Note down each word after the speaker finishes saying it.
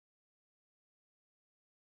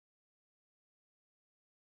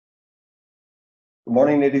Good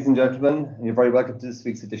morning, ladies and gentlemen, and you're very welcome to this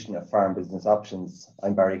week's edition of Farm Business Options.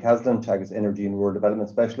 I'm Barry Caslin, Teagasc Energy and Rural Development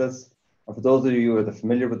Specialist. And for those of you who are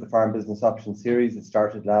familiar with the Farm Business Options series, it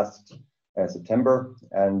started last September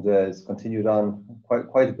and it's continued on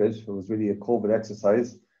quite a bit. It was really a COVID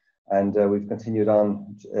exercise, and we've continued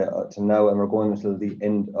on to now, and we're going until the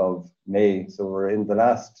end of May. So we're in the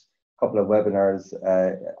last couple of webinars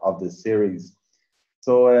of this series.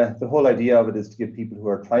 So the whole idea of it is to give people who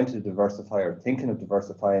are trying to diversify or thinking of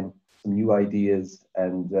diversifying some new ideas,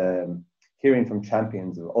 and hearing from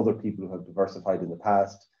champions of other people who have diversified in the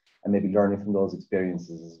past, and maybe learning from those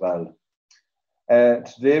experiences as well.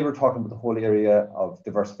 Today we're talking about the whole area of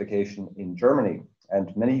diversification in Germany,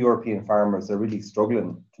 and many European farmers are really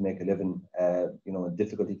struggling to make a living, in a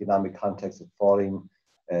difficult economic context of falling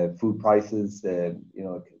food prices,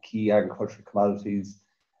 key agricultural commodities.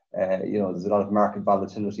 There's a lot of market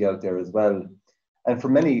volatility out there as well. And for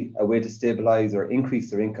many, a way to stabilize or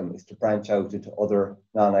increase their income is to branch out into other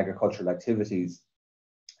non-agricultural activities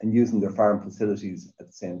and using their farm facilities at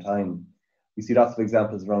the same time. We see lots of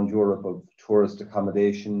examples around Europe of tourist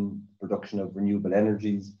accommodation, production of renewable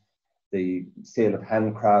energies, the sale of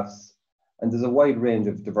handcrafts, and there's a wide range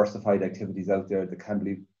of diversified activities out there that can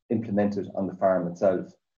be implemented on the farm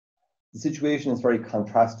itself. The situation is very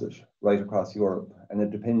contrasted right across Europe, and it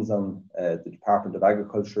depends on the Department of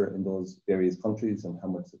Agriculture in those various countries and how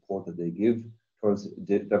much support that they give towards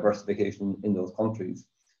diversification in those countries.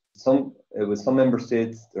 With some member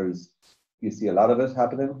states, you see a lot of it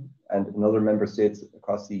happening, and in other member states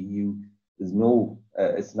across the EU, it's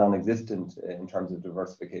non-existent in terms of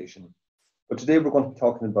diversification. But today we're going to be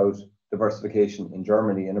talking about diversification in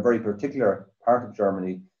Germany, in a very particular part of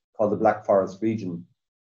Germany called the Black Forest region.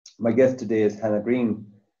 My guest today is Hannelore Green.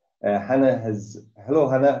 Hello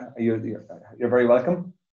Hannah, you're very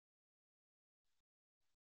welcome.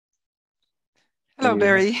 Hello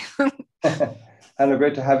Barry. Hannah,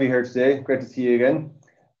 great to have you here today. Great to see you again.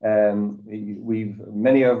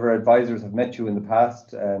 Many of our advisors have met you in the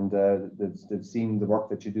past, and they've seen the work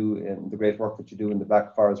that you do and the great work that you do in the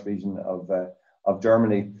Black Forest region of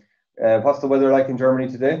Germany. What's the weather like in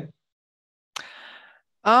Germany today?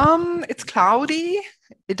 It's cloudy.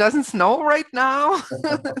 It doesn't snow right now.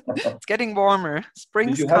 It's getting warmer.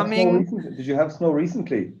 Spring's coming. Did you have snow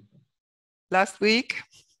recently? Last week.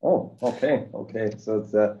 Oh, okay. So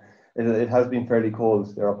it has been fairly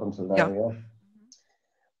cold there up until now. Yeah.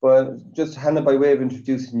 But just Hannah, by way of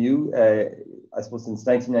introducing you, I suppose since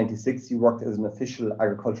 1996 you worked as an official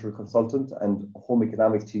agricultural consultant and home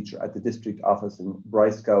economics teacher at the district office in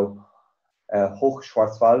Breisgau.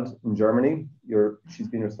 Hochschwarzwald in Germany. She's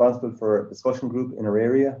been responsible for a discussion group in her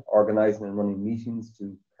area, organising and running meetings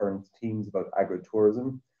to current teams about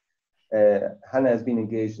agri-tourism. Hannah has been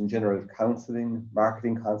engaged in general counselling,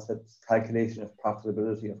 marketing concepts, calculation of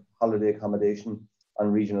profitability of holiday accommodation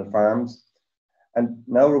on regional farms. And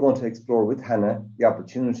now we're going to explore with Hannah the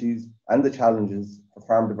opportunities and the challenges for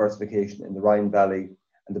farm diversification in the Rhine Valley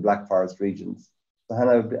and the Black Forest regions. So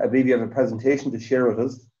Hannah, I believe you have a presentation to share with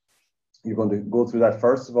us. You're going to go through that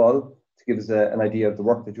first of all to give us an idea of the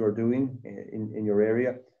work that you're doing in your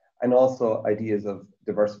area, and also ideas of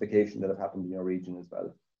diversification that have happened in your region as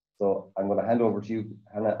well. So I'm going to hand over to you,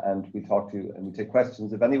 Hannah, and we'll talk to you and we'll take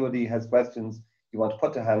questions. If anybody has questions you want to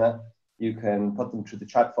put to Hannah, you can put them through the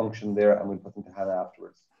chat function there and we'll put them to Hannah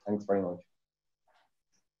afterwards. Thanks very much.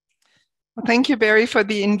 Well, thank you, Barry, for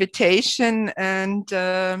the invitation and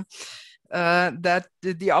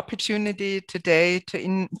the opportunity today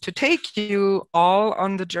to take you all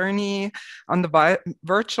on the journey, on the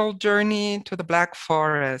virtual journey to the Black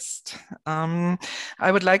Forest. I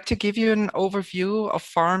would like to give you an overview of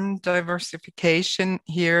farm diversification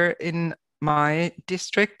here in my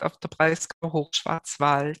district of the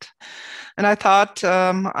Breisgau-Hochschwarzwald. And I thought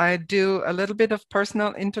I'd do a little bit of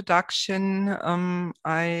personal introduction.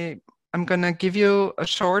 I'm going to give you a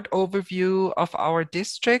short overview of our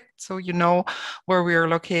district so you know where we are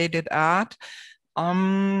located at.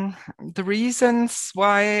 The reasons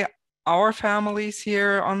why our families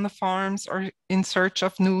here on the farms are in search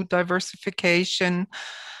of new diversification,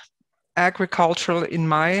 agricultural in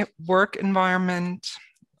my work environment,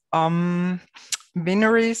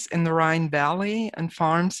 vineries in the Rhine Valley and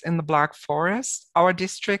farms in the Black Forest. Our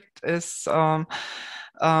district is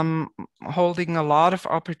holding a lot of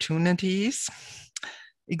opportunities,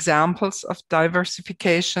 examples of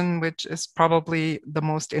diversification, which is probably the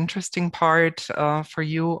most interesting part for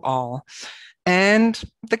you all, and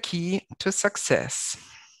the key to success.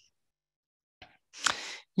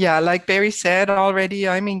 Yeah, like Barry said already,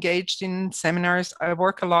 I'm engaged in seminars. I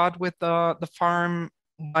work a lot with the farm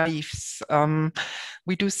wives.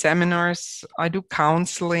 We do seminars, I do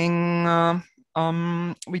counseling,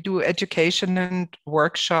 we do education and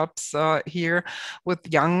workshops here with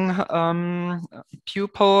young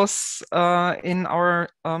pupils in our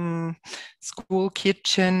school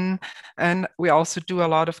kitchen. And we also do a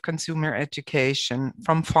lot of consumer education.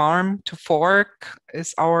 From farm to fork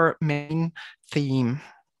is our main theme.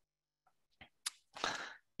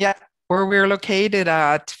 Yeah, where we're located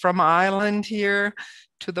at, from Ireland here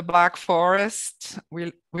to the Black Forest.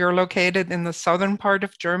 We're located in the southern part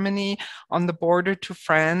of Germany on the border to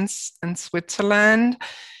France and Switzerland.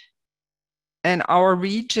 And our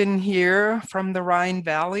region here from the Rhine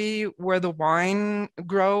Valley, where the wine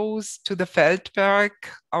grows, to the Feldberg,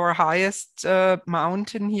 our highest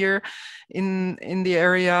mountain here in the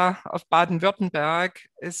area of Baden-Württemberg,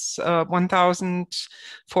 is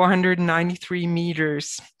 1,493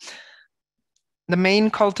 meters. The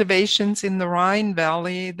main cultivations in the Rhine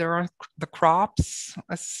Valley, there are the crops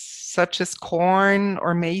such as corn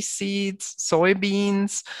or maize seeds,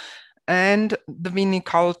 soybeans, and the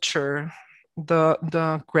viniculture,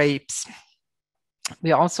 the grapes.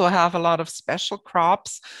 We also have a lot of special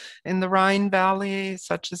crops in the Rhine Valley,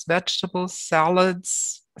 such as vegetables,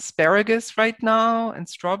 salads, asparagus right now, and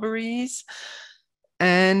strawberries.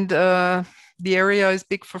 And the area is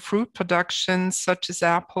big for fruit production, such as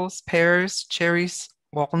apples, pears, cherries,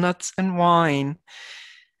 walnuts, and wine.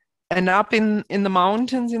 And up in the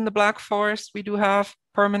mountains in the Black Forest, we do have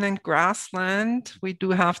permanent grassland. We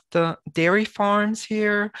do have the dairy farms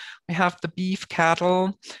here. We have the beef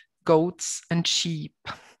cattle, goats, and sheep.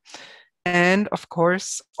 And of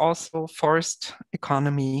course, also forest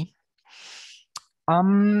economy.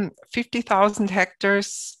 50,000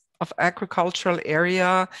 hectares of agricultural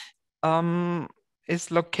area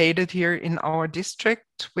is located here in our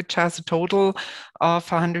district, which has a total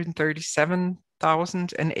of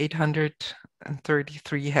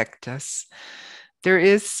 137,833 hectares. There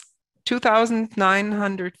is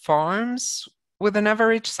 2,900 farms with an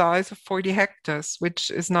average size of 40 hectares, which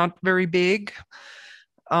is not very big.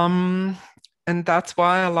 And that's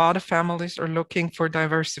why a lot of families are looking for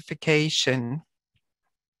diversification.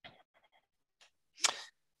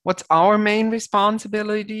 What's our main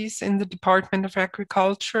responsibilities in the Department of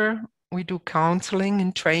Agriculture? We do counseling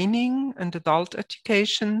and training and adult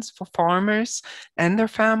educations for farmers and their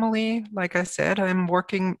family. Like I said, I'm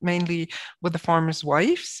working mainly with the farmers'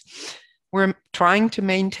 wives. We're trying to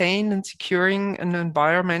maintain and securing an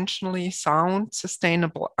environmentally sound,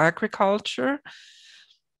 sustainable agriculture.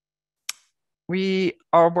 We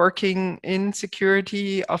are working in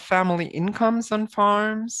security of family incomes on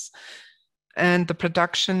farms, and the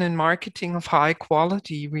production and marketing of high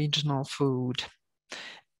quality regional food.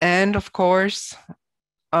 And of course,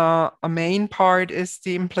 a main part is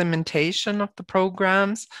the implementation of the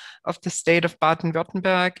programs of the state of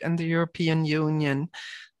Baden-Württemberg and the European Union,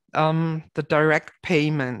 the direct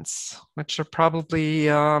payments, which are probably,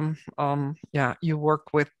 you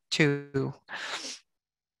work with too.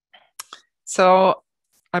 So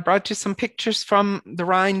I brought you some pictures from the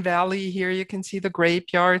Rhine Valley. Here you can see the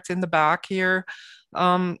grape yards in the back here,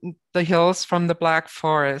 the hills from the Black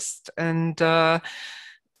Forest. And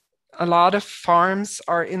a lot of farms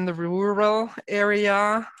are in the rural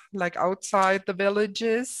area, like outside the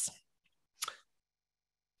villages.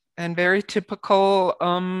 And very typical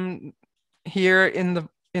here in the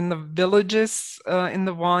villages, in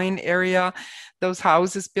the wine area, those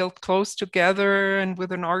houses built close together and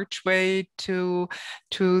with an archway to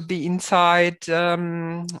the inside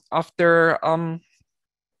of their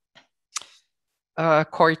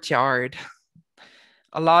courtyard.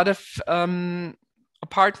 A lot of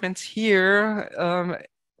apartments here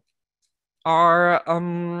are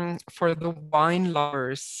for the wine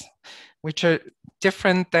lovers, which are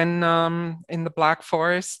different than in the Black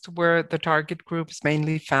Forest, where the target group is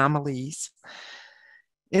mainly families.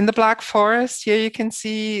 In the Black Forest, here you can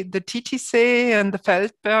see the Titisee and the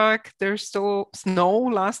Feldberg. There's still snow.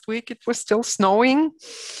 Last week it was still snowing.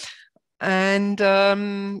 And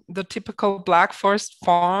the typical Black Forest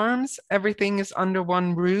farms, everything is under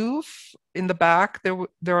one roof. In the back, there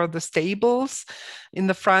are the stables. In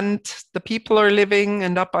the front, the people are living,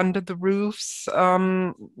 and up under the roofs,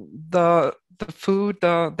 the food,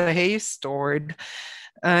 the hay is stored.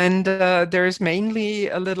 And there's mainly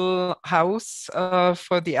a little house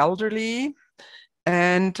for the elderly.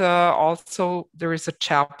 And also there is a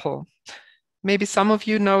chapel. Maybe some of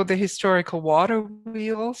you know the historical water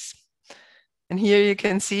wheels. And here you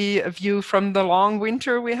can see a view from the long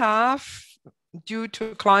winter we have. Due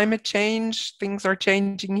to climate change, things are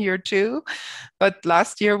changing here too. But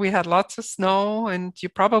last year we had lots of snow, and you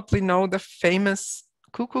probably know the famous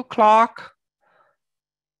cuckoo clock,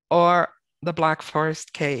 or the Black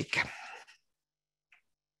Forest cake.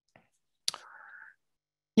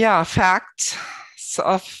 Yeah, facts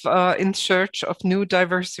of in search of new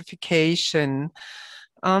diversification.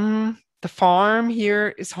 The farm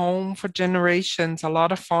here is home for generations. A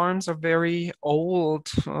lot of farms are very old,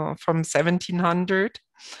 from 1700.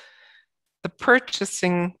 The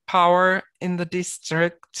purchasing power in the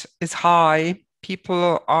district is high.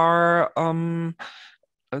 People are,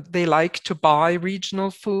 they like to buy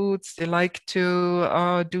regional foods. They like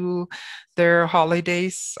to do their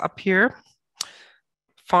holidays up here.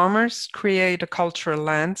 Farmers create a cultural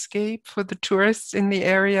landscape for the tourists in the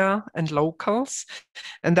area and locals.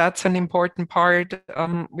 And that's an important part.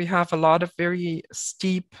 We have a lot of very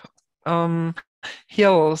steep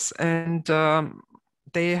hills, and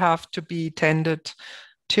they have to be tended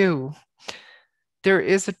too. There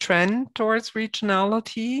is a trend towards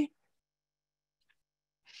regionality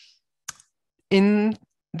in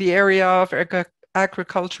the area of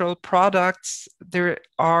agricultural products.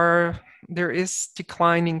 There is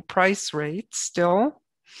declining price rates still.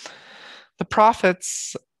 The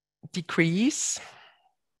profits decrease.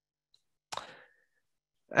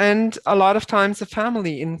 And a lot of times the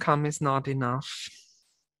family income is not enough.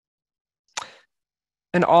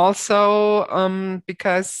 And also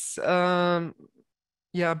because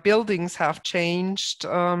buildings have changed.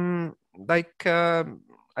 I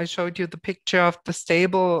showed you the picture of the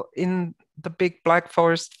stable in the big Black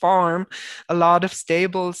Forest farm. A lot of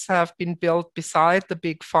stables have been built beside the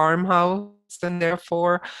big farmhouse, and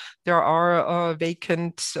therefore there are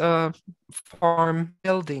vacant farm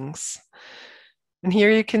buildings. And here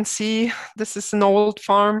you can see this is an old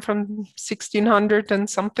farm from 1600 and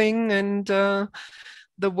something, and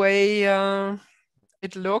the way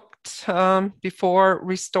it looked before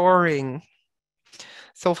restoring.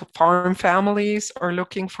 So farm families are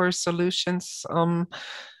looking for solutions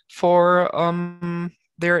for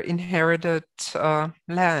their inherited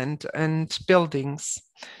land and buildings.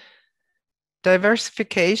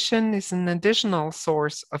 Diversification is an additional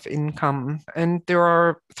source of income, and there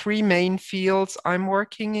are three main fields I'm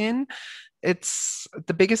working in.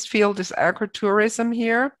 The biggest field is agri-tourism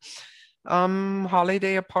here.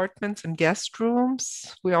 Holiday apartments and guest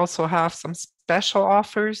rooms. We also have some special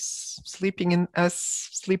offers, sleeping in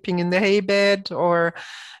the hay bed, or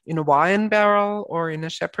in a wine barrel, or in a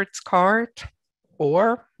shepherd's cart,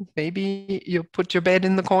 or maybe you put your bed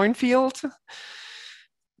in the cornfield.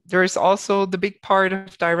 There is also the big part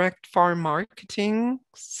of direct farm marketing,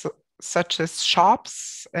 such as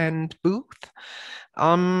shops and booth.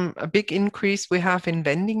 A big increase we have in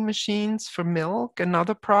vending machines for milk and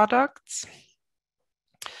other products.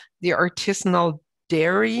 The artisanal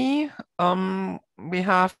dairy, we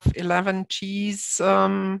have 11 cheese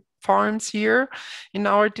farms here in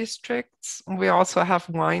our districts. We also have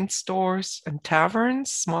wine stores and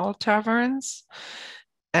taverns, small taverns,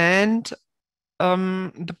 and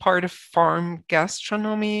the part of farm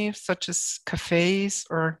gastronomy, such as cafes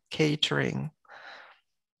or catering.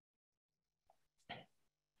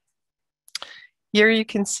 Here you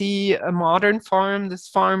can see a modern farm. This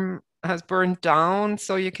farm has burned down,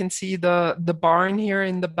 so you can see the barn here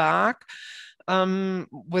in the back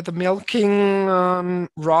with a milking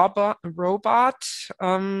robot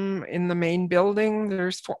in the main building.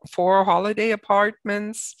 There's four holiday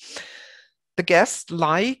apartments. The guests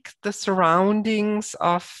like the surroundings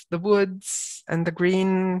of the woods and the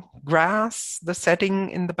green grass, the setting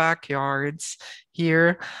in the backyards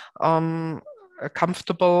here. A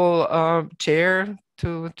comfortable chair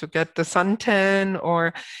to get the suntan,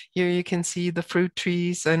 or here you can see the fruit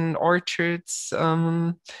trees and orchards,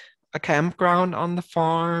 a campground on the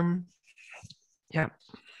farm. Yeah.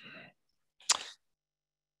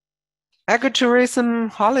 Agritourism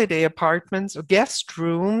holiday apartments or guest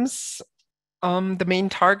rooms. The main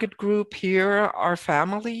target group here are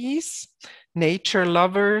families, nature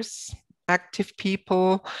lovers, active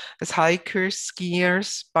people as hikers,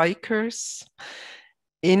 skiers, bikers.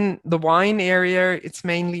 In the wine area, it's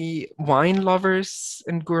mainly wine lovers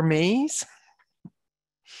and gourmets.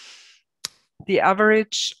 The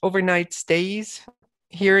average overnight stays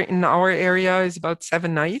here in our area is about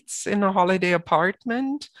 7 nights in a holiday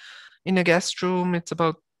apartment. In a guest room, it's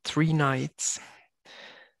about 3 nights.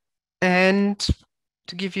 And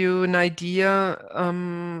to give you an idea,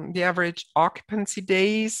 the average occupancy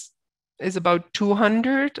days is about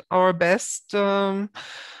 200. Our best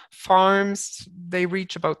farms, they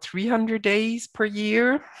reach about 300 days per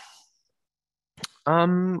year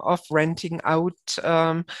of renting out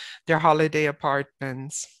their holiday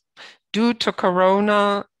apartments. Due to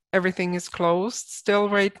Corona, everything is closed still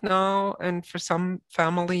right now, and for some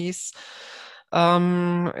families,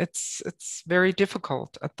 it's very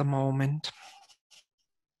difficult at the moment.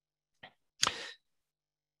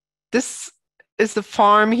 This is the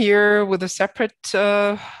farm here with a separate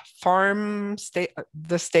farm,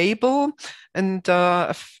 the stable, and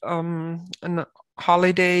an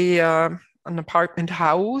holiday, an apartment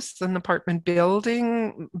house, an apartment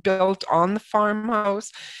building built on the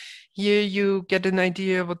farmhouse. Here you get an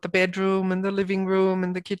idea of what the bedroom and the living room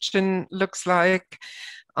and the kitchen looks like.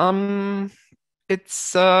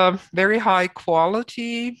 It's very high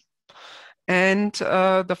quality, and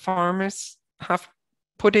the farmers have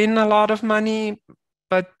put in a lot of money,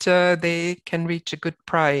 but they can reach a good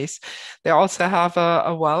price. They also have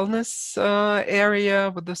a wellness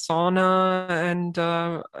area with the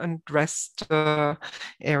sauna and rest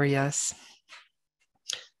areas.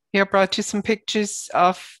 Here I brought you some pictures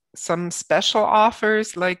of some special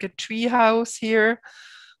offers, like a tree house here,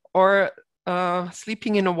 or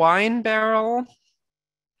sleeping in a wine barrel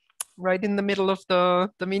right in the middle of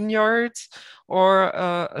the vineyards, or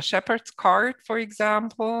a shepherd's cart, for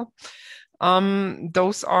example.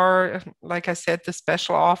 Those are, like I said, the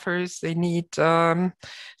special offers. They need to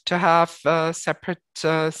have separate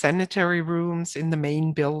sanitary rooms in the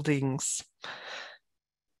main buildings.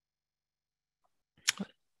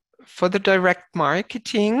 For the direct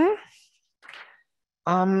marketing,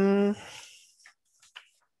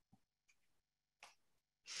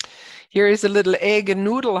 here is a little egg and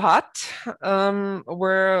noodle hut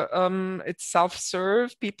where it's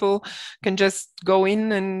self-serve. People can just go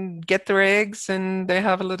in and get their eggs, and they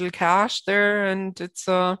have a little cash there, and it's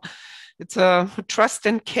a trust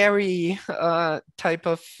and carry type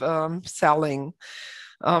of selling.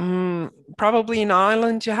 Probably in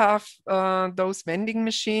Ireland you have those vending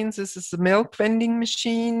machines. This is the milk vending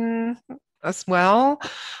machine as well.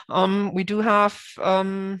 We do have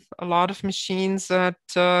a lot of machines that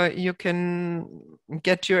you can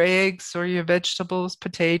get your eggs or your vegetables,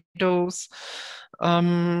 potatoes,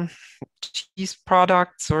 cheese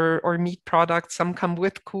products or meat products. Some come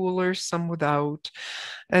with coolers, some without.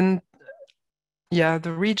 And yeah,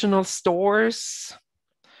 the regional stores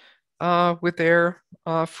with their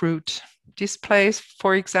fruit displays,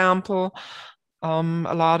 for example.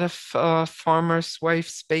 A lot of farmers'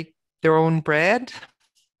 wives bake their own bread.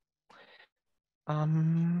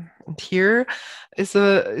 And here is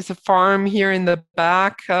a farm here in the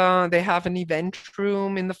back. They have an event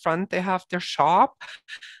room in the front. They have their shop.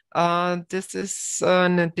 This is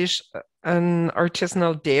an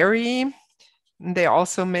artisanal dairy. They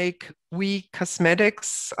also make wee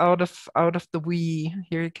cosmetics out of the wee.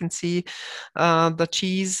 Here you can see the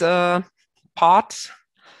cheese pot,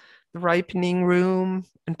 the ripening room,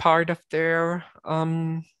 and part of their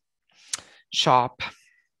shop.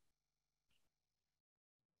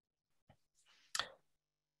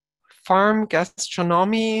 Farm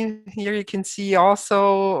gastronomy. Here you can see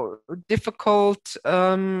also difficult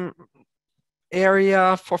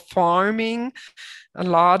area for farming. A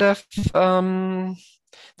lot of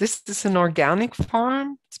this is an organic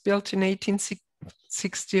farm. It's built in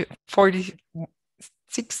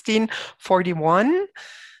 1641.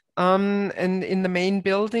 And in the main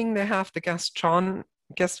building, they have the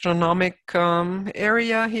gastronomic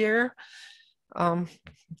area here. The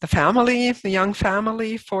young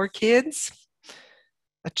family, 4 kids,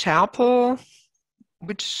 a chapel,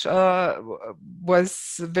 which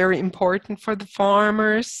was very important for the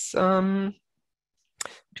farmers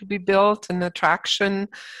to be built, an attraction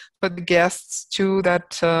for the guests too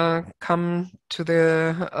that come to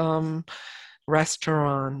the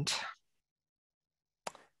restaurant.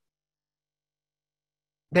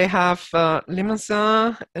 They have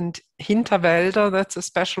Limousin and Hinterwälder. That's a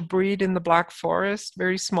special breed in the Black Forest,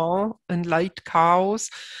 very small and light cows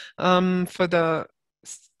for the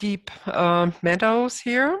steep meadows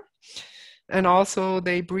here. And also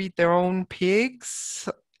they breed their own pigs.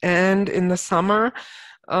 And in the summer,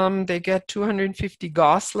 they get 250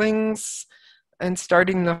 goslings. And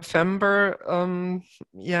starting November,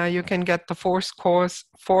 you can get the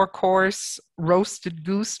 4-course roasted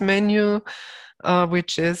goose menu,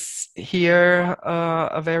 which is here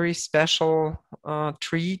a very special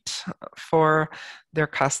treat for their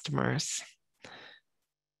customers.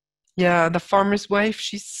 Yeah, the farmer's wife,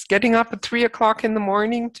 she's getting up at 3 o'clock in the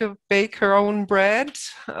morning to bake her own bread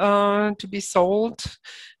to be sold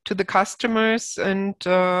to the customers and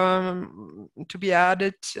to be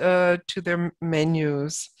added to their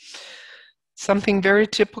menus. Something very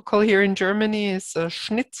typical here in Germany is a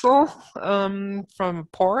schnitzel from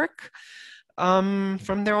pork.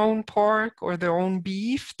 from their own pork or their own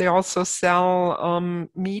beef. They also sell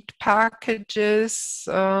meat packages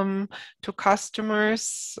to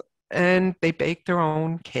customers, and they bake their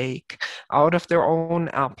own cake out of their own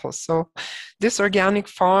apples. So this organic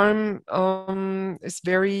farm is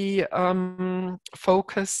very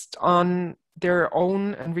focused on their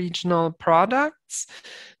own and regional products.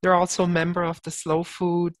 They're also a member of the Slow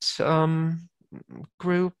Food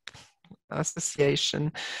Group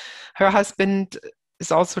Association. Her husband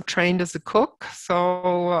is also trained as a cook,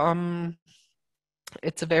 so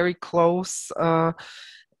it's a very close,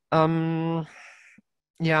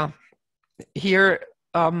 here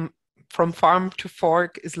from farm to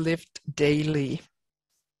fork is lived daily.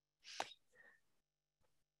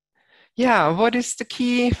 Yeah, what is the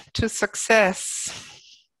key to success?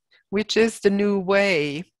 Which is the new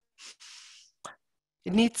way?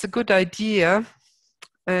 It needs a good idea.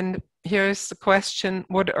 And here's the question,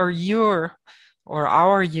 what are your or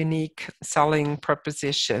our unique selling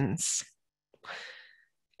propositions?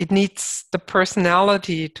 It needs the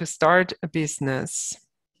personality to start a business.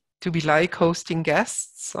 Do we like hosting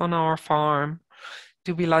guests on our farm?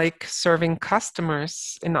 Do we like serving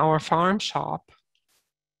customers in our farm shop?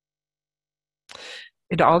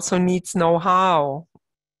 It also needs know-how.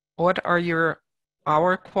 What are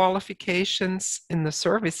our qualifications in the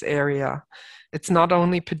service area? It's not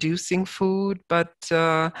only producing food, but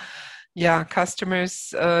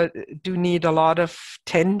customers do need a lot of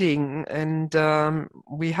tending, and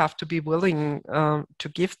we have to be willing to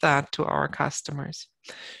give that to our customers.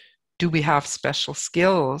 Do we have special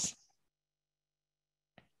skills?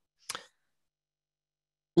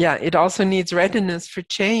 Yeah, it also needs readiness for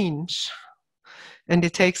change. And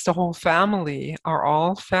it takes the whole family. Are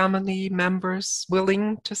all family members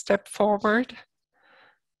willing to step forward?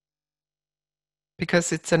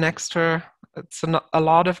 Because it's a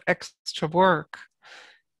lot of extra work.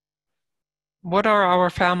 What are our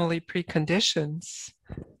family preconditions?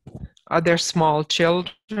 Are there small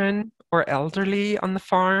children or elderly on the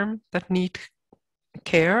farm that need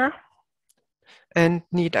care and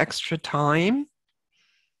need extra time?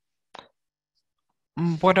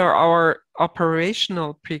 What are our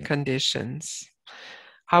operational preconditions?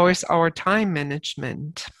 How is our time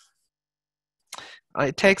management?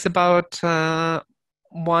 It takes about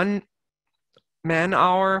 1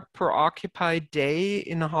 man-hour per occupied day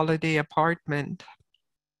in a holiday apartment.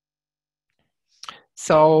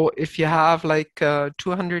 So if you have like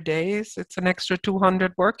 200 days, it's an extra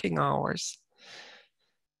 200 working hours.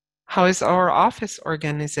 How is our office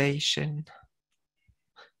organization?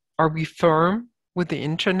 Are we firm with the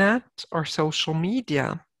internet or social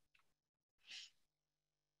media?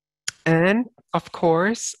 And of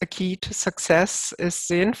course, a key to success is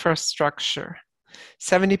the infrastructure.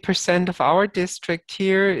 70% of our district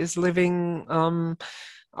here is living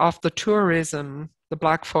off the tourism. The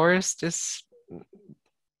Black Forest is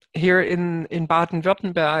here in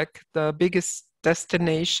Baden-Württemberg, the biggest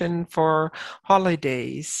destination for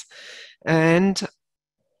holidays. And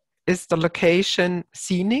is the location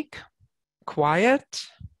scenic, quiet,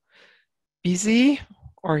 busy,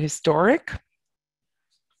 or historic?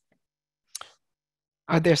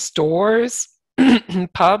 Are there stores,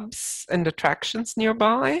 pubs, and attractions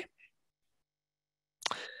nearby?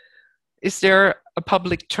 Is there a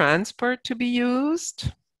public transport to be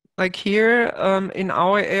used? Like here in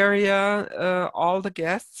our area, all the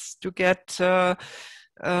guests do get a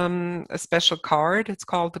special card. It's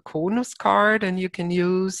called the Konus card, and you can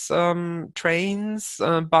use trains,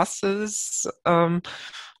 buses,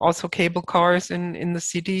 also cable cars in the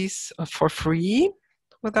cities for free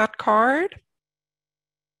with that card.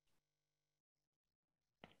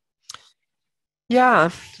 Yeah,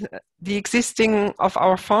 the existing of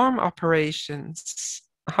our farm operations.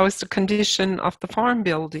 How is the condition of the farm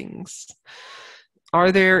buildings?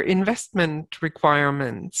 Are there investment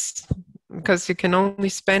requirements? Because you can only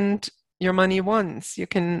spend your money once. You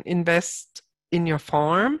can invest in your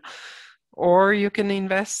farm, or you can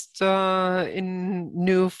invest in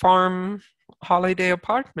new farm holiday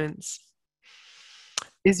apartments.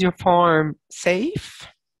 Is your farm safe,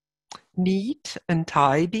 neat, and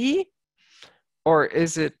tidy? Or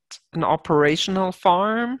is it an operational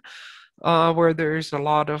farm where there's a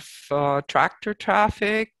lot of tractor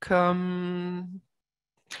traffic and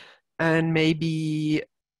maybe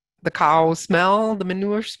the cow smell, the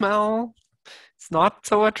manure smell? It's not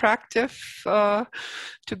so attractive to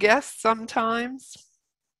guests sometimes.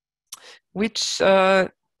 Which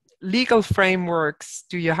legal frameworks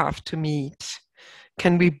do you have to meet?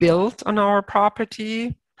 Can we build on our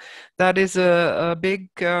property? That is a big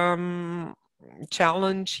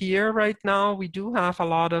challenge here right now. We do have a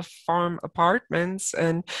lot of farm apartments,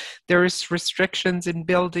 and there is restrictions in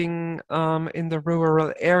building in the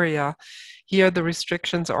rural area. Here the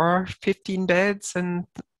restrictions are 15 beds and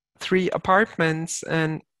 3 apartments,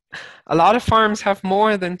 and a lot of farms have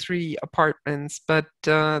more than 3 apartments, but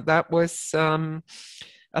that was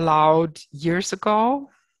allowed years ago.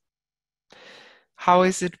 How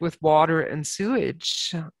is it with water and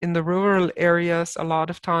sewage? In the rural areas, a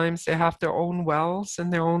lot of times they have their own wells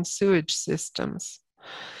and their own sewage systems.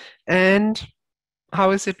 And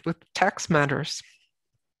how is it with tax matters?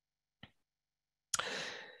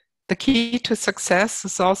 The key to success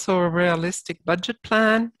is also a realistic budget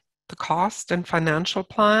plan, the cost and financial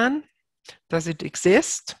plan. Does it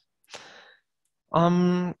exist?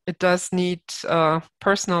 It does need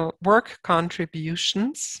personal work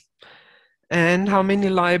contributions. And how many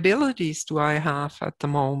liabilities do I have at the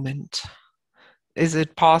moment? Is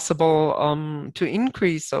it possible to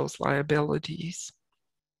increase those liabilities?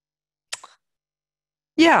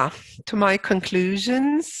 Yeah, to my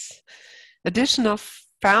conclusions, additional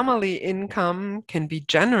family income can be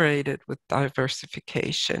generated with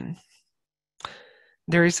diversification.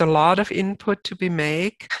 There is a lot of input to be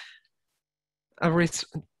made,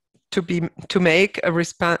 to make a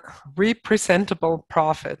representable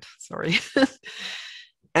profit, sorry.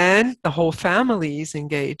 And the whole family is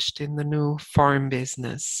engaged in the new farm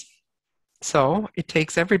business. So it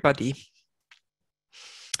takes everybody.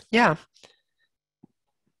 Yeah.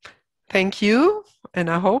 Thank you, and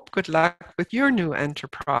I hope good luck with your new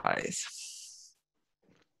enterprise.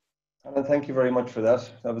 Anna, thank you very much for that.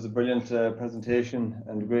 That was a brilliant presentation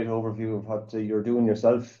and a great overview of what you're doing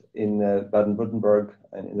yourself in Baden-Württemberg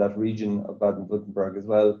and in that region of Baden-Württemberg as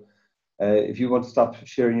well. If you want to stop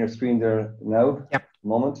sharing your screen there now, yep. A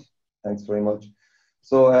moment. Thanks very much.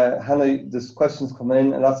 So Hannah, there's questions coming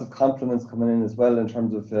in and lots of compliments coming in as well in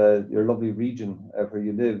terms of your lovely region where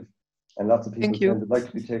you live. And lots of people saying they'd like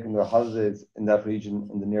to be taking their holidays in that region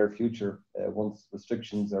in the near future once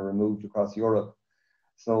restrictions are removed across Europe.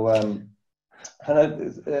 So,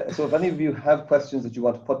 Hannah, so if any of you have questions that you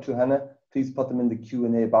want to put to Hannah, please put them in the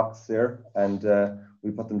Q&A box there, and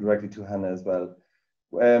we'll put them directly to Hannah as well.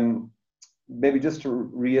 Maybe just to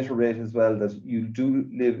reiterate as well that you do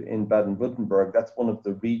live in Baden-Württemberg. That's one of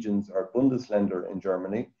the regions or Bundesländer in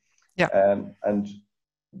Germany. Yeah. And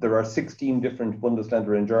there are 16 different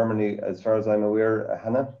Bundesländer in Germany, as far as I'm aware,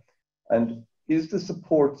 Hannah. And is the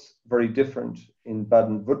support very different in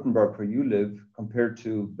Baden-Württemberg where you live compared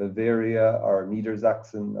to Bavaria or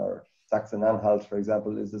Niedersachsen or Sachsen-Anhalt, for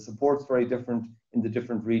example? Is the support very different in the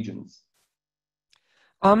different regions?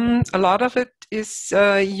 A lot of it is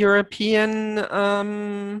European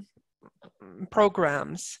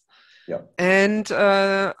programs. Yeah. And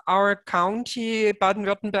our county,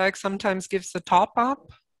 Baden-Württemberg, sometimes gives a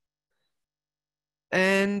top-up.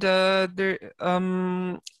 And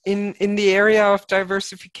in the area of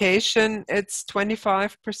diversification, it's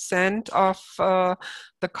 25% of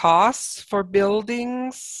the costs for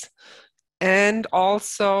buildings, and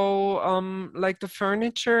also like the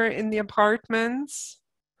furniture in the apartments,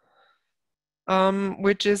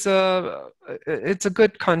 which is it's a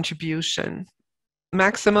good contribution.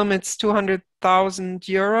 Maximum it's 200,000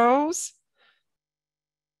 euros.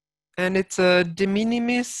 And it's a de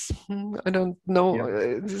minimis, I don't know, yeah.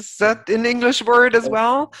 Is that an English word as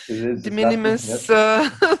well? It is. De minimis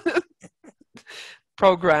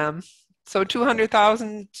program. So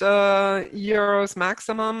 200,000 euros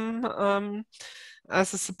maximum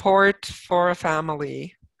as a support for a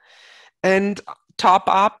family. And top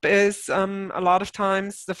up is a lot of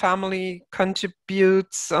times the family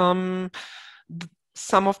contributes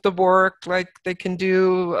some of the work, like they can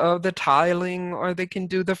do the tiling or they can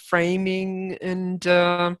do the framing, and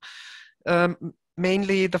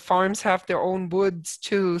mainly the farms have their own woods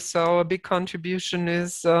too, so a big contribution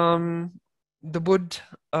is the wood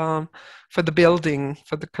for the building,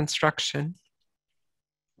 for the construction.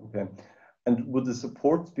 Okay, and would the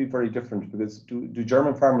supports be very different? Because do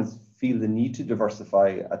German farmers feel the need to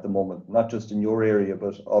diversify at the moment, not just in your area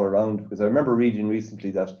but all around? Because I remember reading recently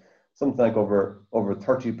that something like over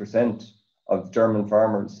 30% of German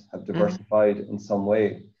farmers have diversified in some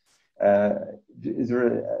way. Is there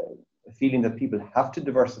a feeling that people have to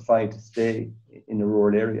diversify to stay in a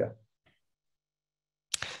rural area?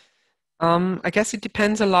 I guess it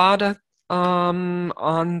depends a lot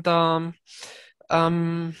on the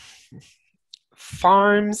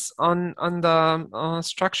farms, on the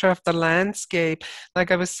structure of the landscape.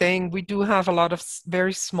 Like I was saying, we do have a lot of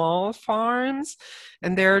very small farms,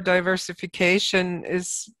 and their diversification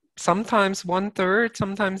is sometimes 1/3,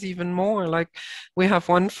 sometimes even more. Like we have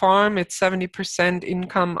one farm, it's 70%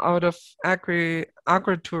 income out of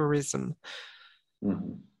agri-tourism.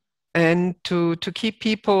 Mm-hmm. And to keep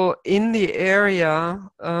people in the area,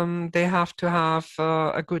 they have to have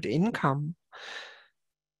a good income.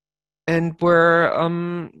 And where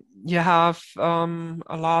you have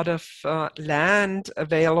a lot of land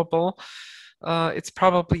available, it's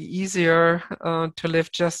probably easier to live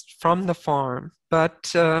just from the farm. But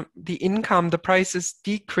the income, the prices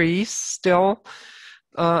decrease still.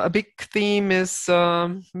 A big theme is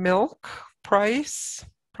milk price,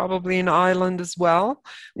 probably in Ireland as well.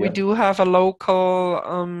 Yeah. We do have a local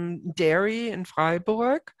dairy in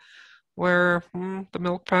Freiburg where the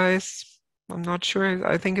milk price, I'm not sure,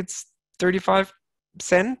 I think it's 35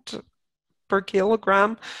 cents per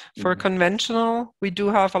kilogram for conventional. We do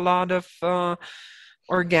have a lot of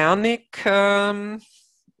organic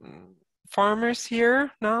farmers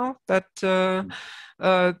here now that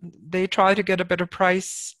they try to get a better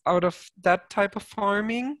price out of that type of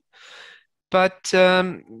farming. But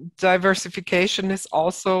diversification is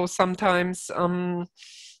also sometimes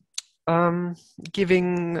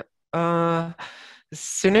giving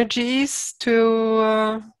synergies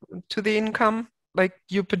to the income. Like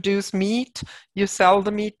you produce meat, you sell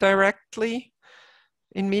the meat directly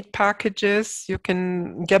in meat packages, you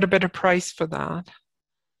can get a better price for that.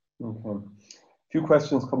 Okay. A few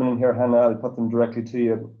questions coming in here, Hannah. I'll put them directly to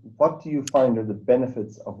you. What do you find are the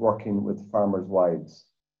benefits of working with farmers' wives?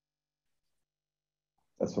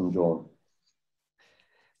 That's from Joan.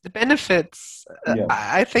 The benefits, Yeah.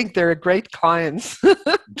 I think they're great clients.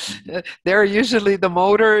 They're usually the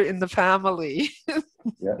motor in the family.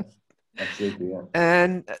 Yeah, absolutely. Yeah.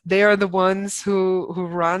 And they are the ones who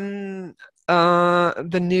run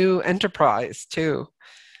the new enterprise too.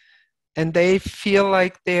 And they feel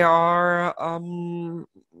like they are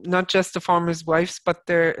not just the farmers' wives, but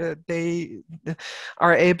they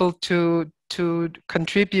are able to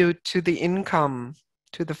contribute to the income,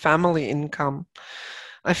 to the family income.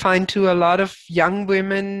 I find too a lot of young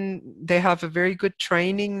women, they have a very good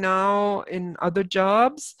training now in other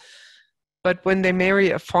jobs, but when they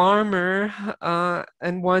marry a farmer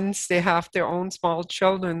and once they have their own small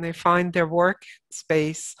children, they find their work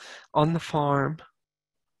space on the farm.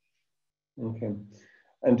 Okay.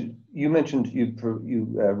 And you mentioned you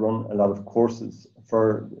run a lot of courses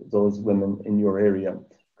for those women in your area.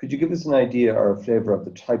 Could you give us an idea or a flavor of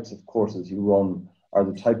the types of courses you run or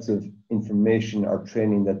the types of information or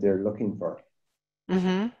training that they're looking for?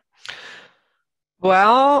 Mm-hmm.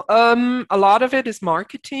 Well, a lot of it is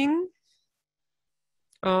marketing,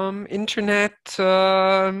 internet,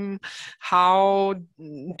 how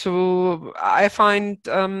to, I find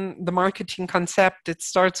the marketing concept, it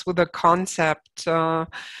starts with a concept,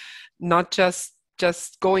 not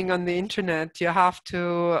just going on the internet. You have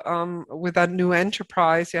to, with that new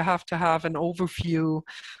enterprise, you have to have an overview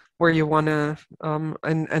where you want to,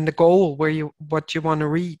 and the goal what you want to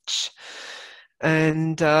reach.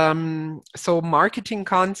 And so marketing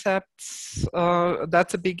concepts,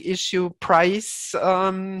 that's a big issue. Price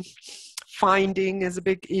finding is a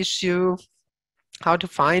big issue. How to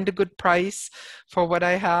find a good price for what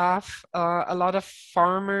I have. A lot of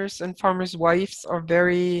farmers and farmers' wives are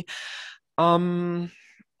very,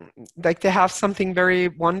 like they have something very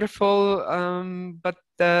wonderful, but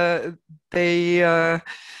they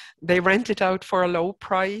rent it out for a low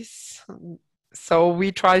price. So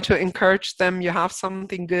we try to encourage them, you have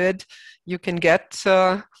something good, you can get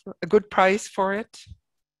a good price for it.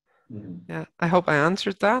 Mm-hmm. Yeah, I hope I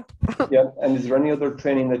answered that. Yeah, and is there any other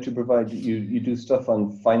training that you provide? You do stuff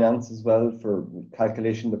on finance as well for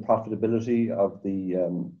calculating the profitability of the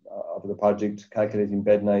project, calculating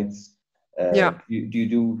bed nights. Yeah. Do you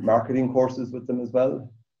do marketing courses with them as well?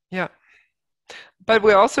 Yeah. But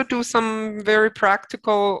we also do some very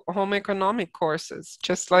practical home economic courses,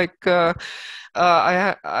 just like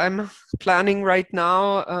I'm planning right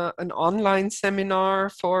now an online seminar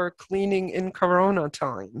for cleaning in Corona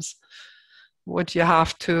times. What you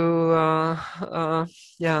have to,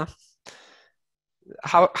 yeah,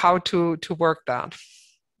 how to work that,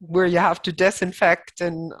 where you have to disinfect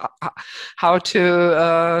and how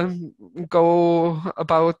to go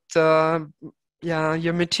about yeah,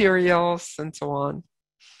 your materials and so on.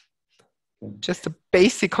 Just the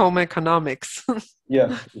basic home economics.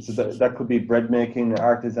 Yeah, so that could be bread making,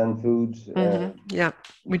 artisan food. Mm-hmm. Yeah,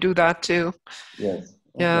 we do that too. Yes.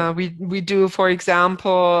 Okay. Yeah, we do, for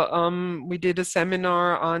example, we did a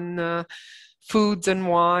seminar on foods and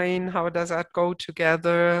wine. How does that go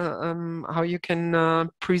together? How you can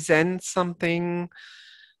present something.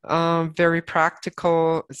 Very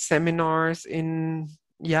practical seminars in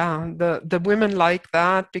yeah, the women like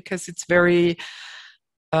that because it's very,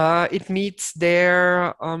 it meets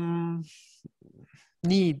their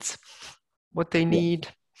needs, what they Yeah. need.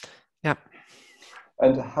 Yeah.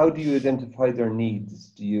 And how do you identify their needs?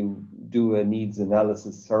 Do you do a needs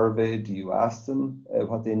analysis survey? Do you ask them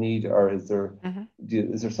what they need, or is there Mhm.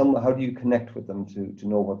 is there some? How do you connect with them to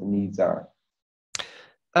know what the needs are?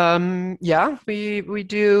 Yeah, we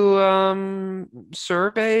do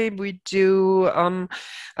survey. We do.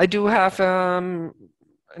 I do have an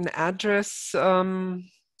address.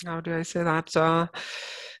 How do I say that?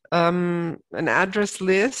 An address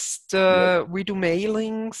list. Yes. We do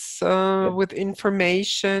mailings Yes. with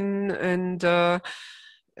information, and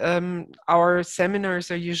our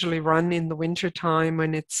seminars are usually run in the winter time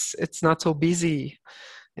when it's not so busy.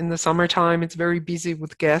 In the summertime, it's very busy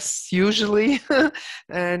with guests usually,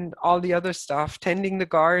 and all the other stuff. Tending the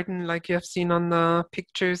garden, like you have seen on the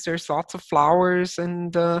pictures, there's lots of flowers,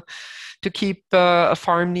 and to keep a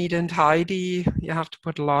farm neat and tidy, you have to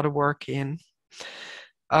put a lot of work in.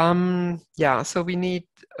 Yeah, so we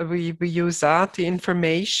use that, the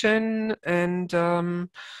information, and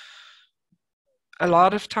a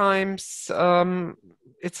lot of times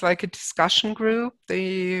it's like a discussion group.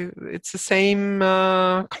 It's the same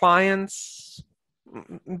clients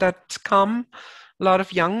that come. A lot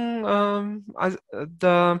of young,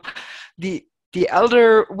 the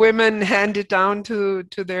elder women hand it down to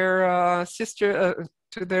their sister,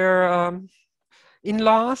 to their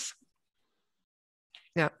in-laws.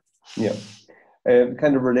 Yeah. Yeah.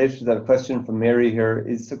 Kind of related to that question from Mary here,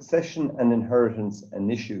 is succession and inheritance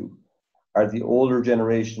an issue? Are the older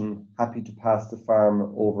generation happy to pass the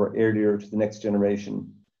farm over earlier to the next generation?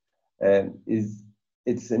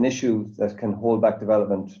 It's an issue that can hold back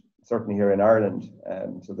development, certainly here in Ireland.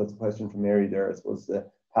 So that's a question from Mary there. I suppose the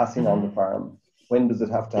passing on the farm, when does it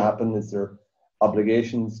have to happen? Is there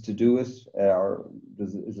obligations to do it, or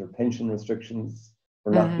is there pension restrictions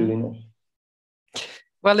for not doing it?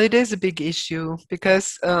 Well, it is a big issue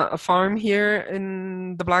because a farm here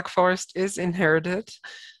in the Black Forest is inherited.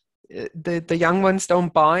 The young ones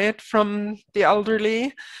don't buy it from the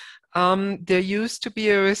elderly. There used to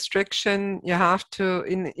be a restriction. You have to,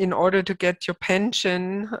 in order to get your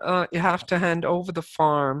pension, you have to hand over the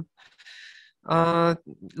farm.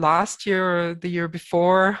 Last year or the year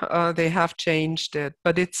before, they have changed it,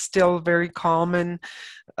 but it's still very common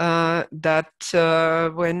that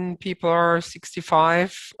when people are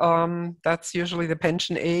 65, that's usually the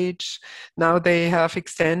pension age. Now they have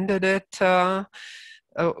extended it.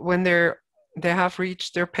 When they have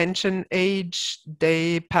reached their pension age,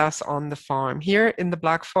 they pass on the farm. Here in the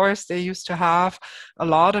Black Forest, they used to have a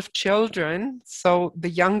lot of children, so the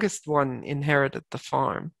youngest one inherited the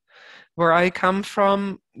farm. Where I come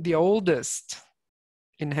from, the oldest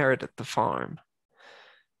inherited the farm.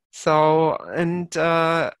 So, and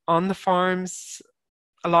on the farms,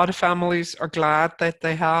 a lot of families are glad that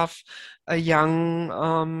they have a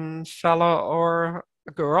young fella or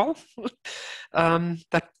a girl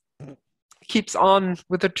that keeps on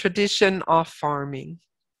with the tradition of farming.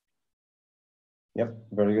 Yep,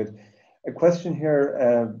 very good. A question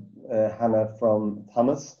here, Hannah, from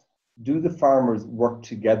Thomas. Do the farmers work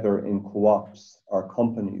together in co-ops or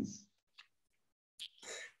companies?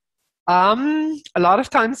 A lot of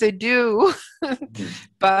times they do,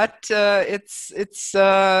 but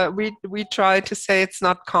we try to say it's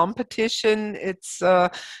not competition. It's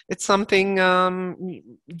something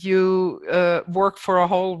you work for a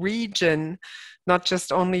whole region, not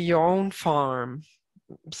just only your own farm.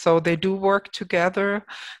 So they do work together.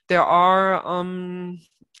 There are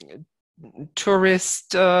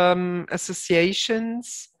tourist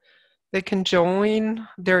associations they can join.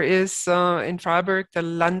 There is in Freiburg the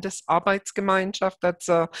Landesarbeitsgemeinschaft.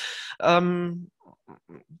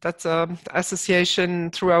 That's a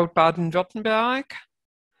association throughout Baden-Württemberg,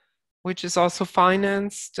 which is also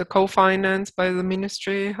co-financed by the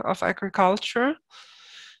Ministry of Agriculture.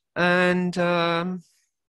 And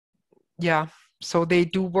yeah, so they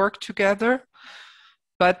do work together.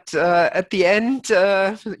 But at the end,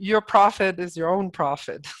 your profit is your own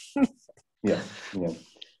profit. Yeah.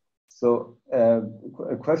 So a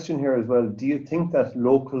question here as well. Do you think that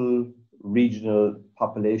local, regional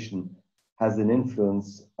population has an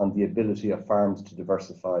influence on the ability of farms to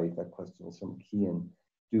diversify? That question is from Kian.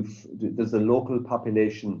 Does the local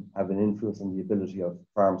population have an influence on the ability of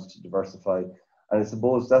farms to diversify? And I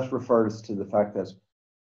suppose that refers to the fact that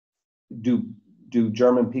do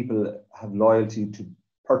German people have loyalty to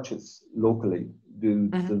purchase locally?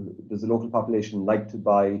 Does the local population like to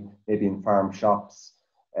buy maybe in farm shops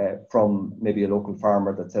from maybe a local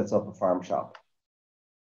farmer that sets up a farm shop?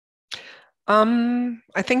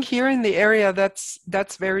 I think here in the area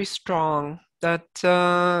that's very strong that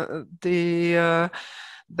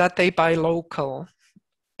that they buy local.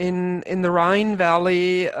 In the Rhine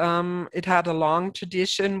Valley, it had a long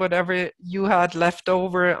tradition. Whatever you had left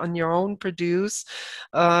over on your own produce,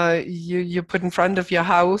 you put in front of your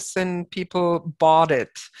house, and people bought it.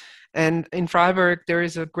 And in Freiburg, there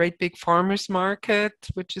is a great big farmers market,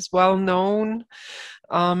 which is well known,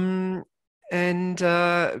 and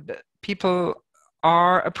people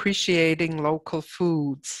are appreciating local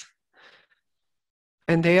foods.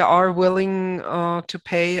 And they are willing to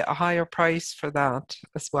pay a higher price for that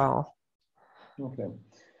as well. Okay.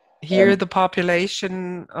 Here, the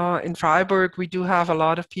population in Freiburg, we do have a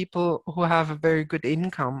lot of people who have a very good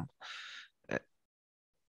income.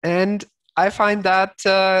 And I find that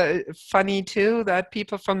funny too, that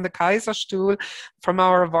people from the Kaiserstuhl, from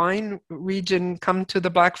our wine region, come to the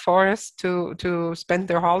Black Forest to spend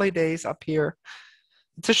their holidays up here.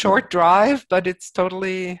 It's a short drive, but it's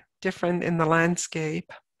totally different in the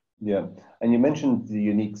landscape. Yeah, and you mentioned the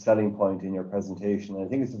unique selling point in your presentation. I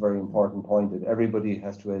think it's a very important point that everybody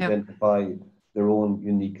has to identify their own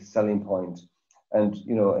unique selling point. And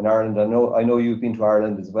you know, in Ireland, I know you've been to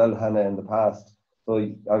Ireland as well, Hannah, in the past. So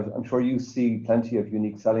I'm sure you see plenty of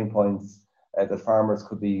unique selling points that farmers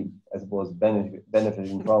could be, I suppose,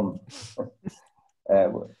 benefiting from.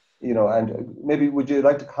 You know, and maybe would you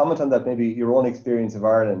like to comment on that? Maybe your own experience of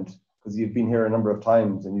Ireland, because you've been here a number of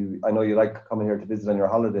times, and I know you like coming here to visit on your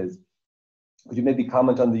holidays. Could you maybe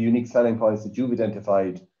comment on the unique selling points that you've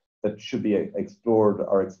identified that should be explored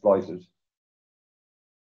or exploited?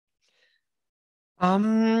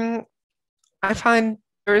 I find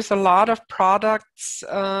there's a lot of products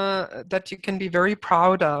that you can be very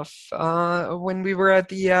proud of. When we were at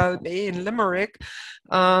the A in Limerick,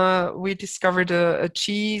 we discovered a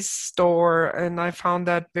cheese store, and I found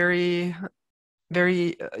that very,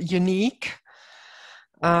 very unique.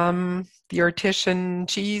 The Artisan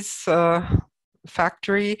cheese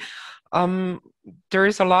factory. There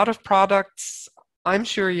is a lot of products I'm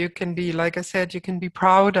sure you can be, like I said, you can be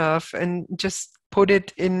proud of, and just put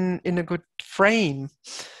it in a good frame.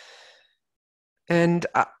 And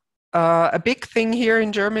a big thing here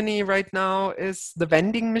in Germany right now is the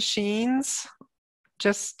vending machines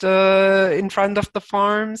just in front of the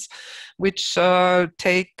farms, which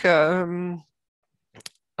take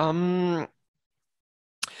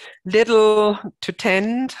little to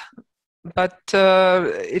tend, but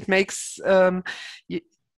it makes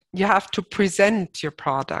you have to present your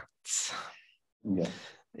products. Yeah.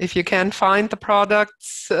 If you can't find the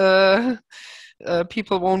products,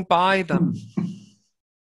 people won't buy them.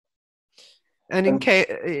 And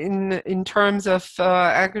in terms of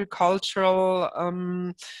agricultural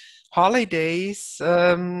holidays,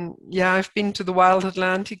 yeah, I've been to the Wild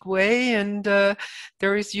Atlantic Way, and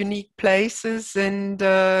there is unique places, and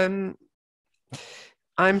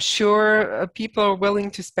I'm sure people are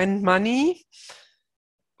willing to spend money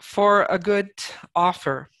for a good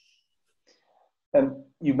offer.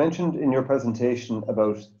 You mentioned in your presentation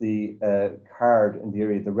about the card in the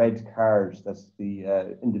area, the red card, that's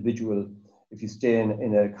the individual. If you stay in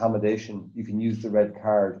an accommodation, you can use the red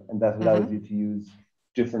card, and that allows you to use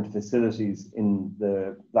different facilities in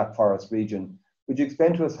the Black Forest region. Would you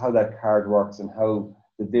explain to us how that card works and how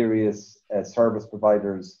the various service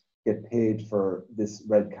providers get paid for this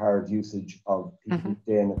red card usage of people who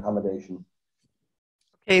stay in accommodation?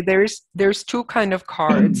 Okay, there's two kind of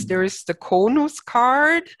cards. There is the Konus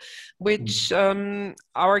card, which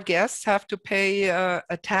our guests have to pay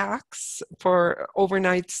a tax for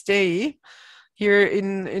overnight stay. Here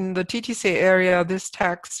in the TTC area, this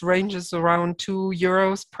tax ranges around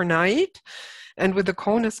 €2 per night. And with the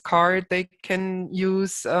Konus card, they can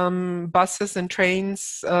use buses and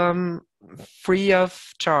trains free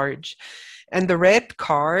of charge. And the red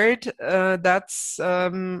card, that's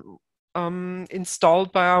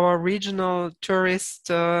installed by our regional tourist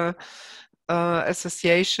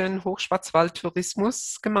association, Hochschwarzwald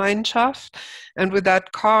Tourismusgemeinschaft. And with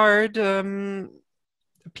that card,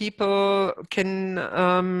 people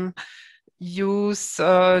can use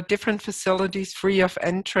different facilities free of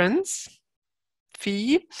entrance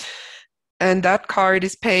fee. And that card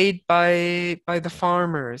is paid by the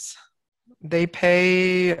farmers. They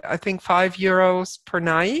pay, I think, €5 per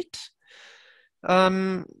night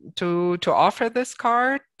to offer this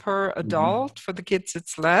card per adult. For the kids,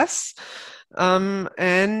 it's less.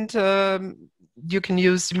 And you can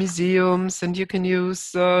use museums, and you can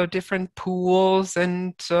use different pools,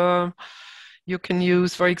 and you can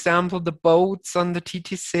use, for example, the boats on the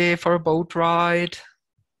TTC for a boat ride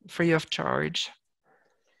free of charge.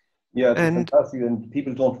 Yeah, it's And fantastic, and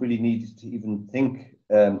people don't really need to even think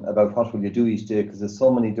about what will you do each day, because there's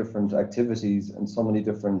so many different activities and so many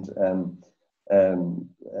different um,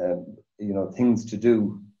 things to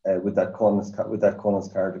do with that Conus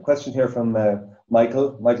card. A question here from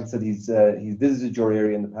Michael. Michael said he's visited your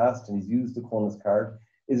area in the past and he's used the Conus card.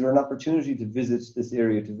 Is there an opportunity to visit this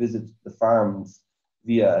area, to visit the farms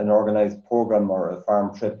via an organised program or a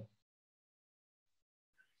farm trip?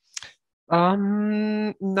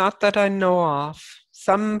 Not that I know of.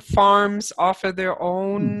 Some farms offer their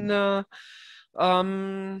own,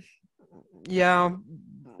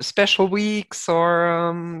 special weeks,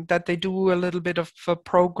 or that they do a little bit of a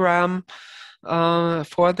program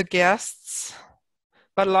for the guests.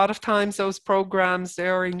 But a lot of times those programs, they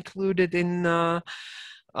are included in a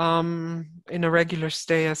regular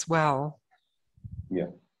stay as well. Yeah,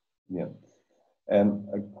 yeah.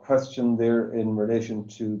 A question there in relation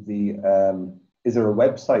to the, is there a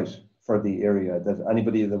website for the area that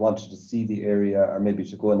anybody that wanted to see the area or maybe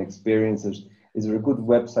to go and experience it, is there a good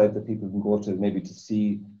website that people can go to maybe to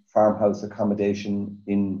see farmhouse accommodation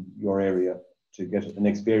in your area to get an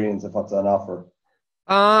experience of what's on offer?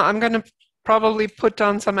 I'm going to probably put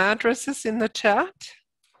down some addresses in the chat.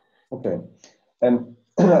 Okay.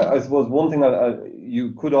 I suppose one thing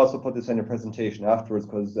you could also put this in your presentation afterwards,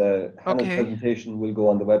 because Hannah's presentation will go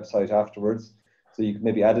on the website afterwards. So you can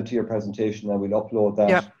maybe add it to your presentation and we'll upload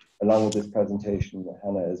that along with this presentation,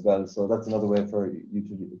 Hannah, as well. So that's another way for you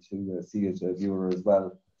to see it, a viewer as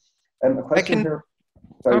well. A question here.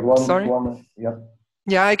 Sorry, go on. Yeah.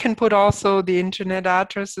 Yeah, I can put also the internet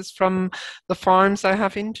addresses from the farms I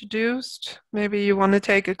have introduced. Maybe you want to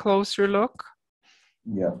take a closer look.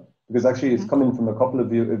 Yeah. Because actually it's coming from a couple of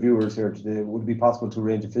viewers here today. Would it be possible to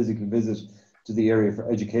arrange a physical visit to the area for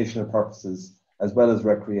educational purposes as well as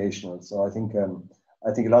recreational? So I think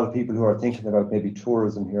a lot of people who are thinking about maybe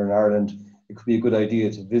tourism here in Ireland, it could be a good idea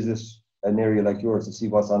to visit an area like yours to see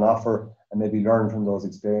what's on offer and maybe learn from those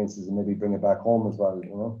experiences and maybe bring it back home as well,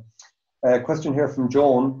 you know. Question here from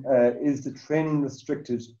Joan, is the training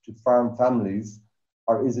restricted to farm families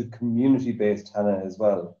or is it community-based, Hannah, as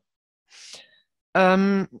well?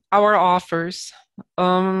 Our offers.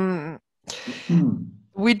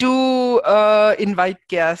 We do invite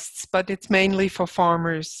guests, but it's mainly for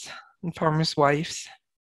farmers and farmers' wives.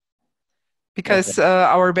 Because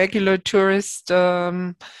our regular tourist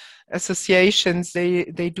associations,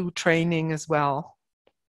 they do training as well.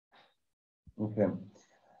 Okay.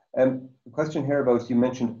 A question here about, you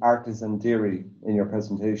mentioned artisan dairy in your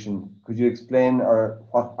presentation. Could you explain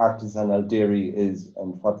what artisanal dairy is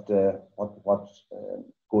and what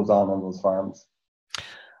goes on those farms?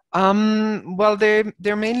 Well,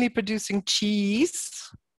 they're mainly producing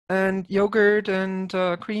cheese and yogurt and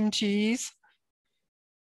cream cheese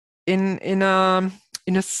in a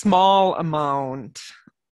small amount.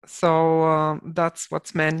 So that's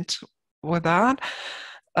what's meant with that.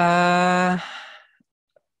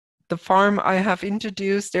 The farm I have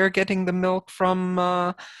introduced, they're getting the milk from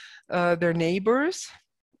their neighbors.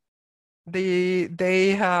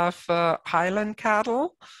 They have Highland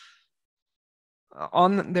cattle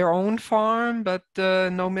on their own farm, but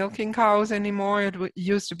no milking cows anymore. It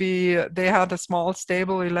used to be, they had a small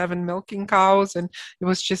stable, 11 milking cows, and it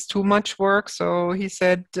was just too much work. So he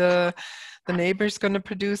said the neighbor's going to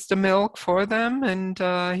produce the milk for them, and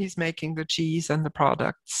he's making the cheese and the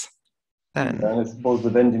products. And I suppose the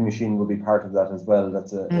vending machine will be part of that as well.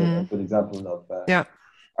 That's a good example of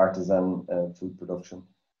artisan food production.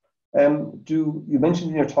 You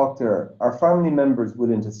mentioned in your talk there, are family members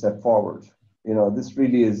willing to step forward? You know, this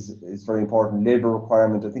really is very important. Labour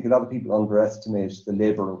requirement. I think a lot of people underestimate the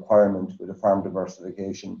labour requirement with a farm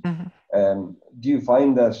diversification. Do you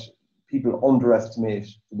find that people underestimate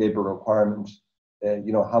the labour requirement?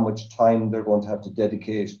 You know, how much time they're going to have to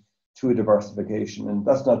dedicate to a diversification, and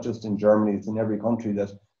that's not just in Germany, it's in every country, that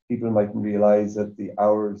people mightn't realise that the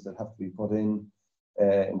hours that have to be put in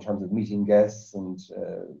terms of meeting guests and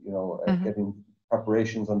getting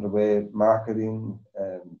preparations underway, marketing,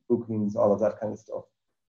 bookings, all of that kind of stuff.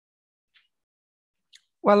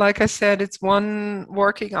 Well, like I said, it's 1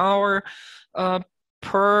 working hour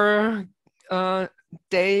per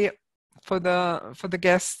day for the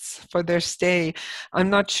guests for their stay.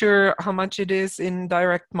 I'm not sure how much it is in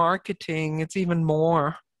direct marketing. It's even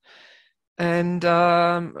more. And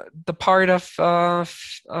the part of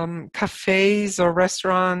cafes or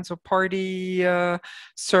restaurants or party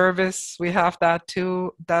service, we have that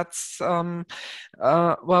too. That's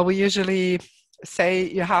well, we usually say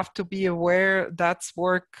you have to be aware that's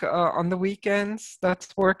work on the weekends,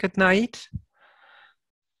 that's work at night.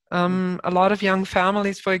 A lot of young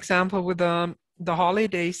families, for example, with the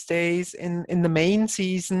holiday stays in the main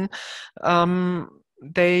season,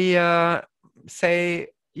 they say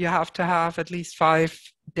you have to have at least 5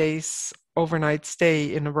 days overnight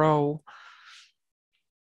stay in a row,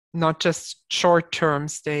 not just short-term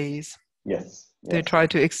stays. Yes. They try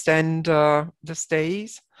to extend the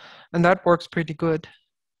stays, and that works pretty good.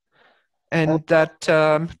 And that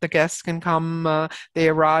the guests can come, they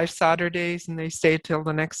arrive Saturdays and they stay till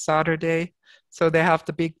the next Saturday. So they have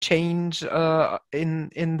the big change in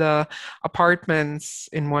the apartments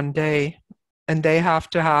in one day, and they have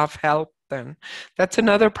to have help then. That's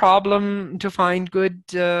another problem, to find good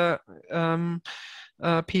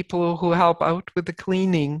people who help out with the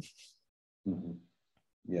cleaning. Mm-hmm.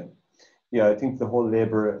 Yeah. Yeah, I think the whole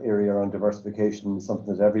labour area around diversification is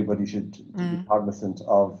something that everybody should be cognizant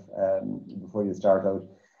of before you start out.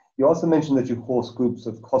 You also mentioned that you host groups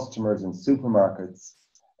of customers in supermarkets.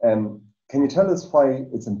 Can you tell us why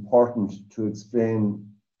it's important to explain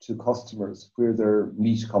to customers where their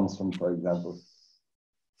meat comes from, for example?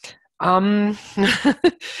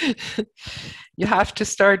 You have to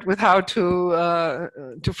start with how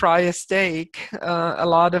to fry a steak. A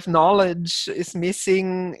lot of knowledge is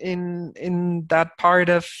missing in that part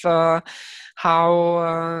of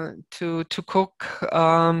how to cook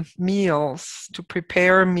meals, to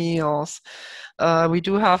prepare meals. We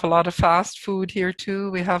do have a lot of fast food here too.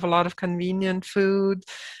 We have a lot of convenient food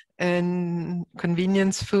and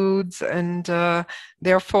convenience foods, and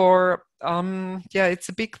therefore yeah, it's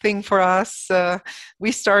a big thing for us.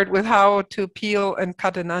 We start with how to peel and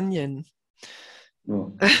cut an onion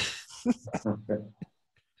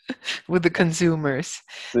with the consumers.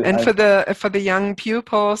 So, and for the young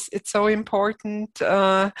pupils, it's so important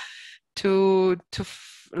to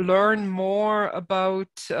learn more about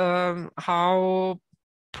how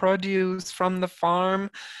produce from the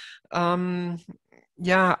farm,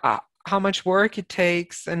 how much work it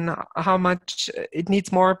takes and how much it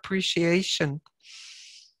needs more appreciation.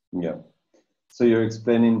 Yeah. So you're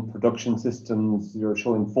explaining production systems, you're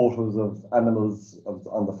showing photos of animals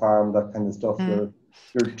on the farm, that kind of stuff.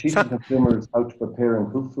 You're teaching consumers how to prepare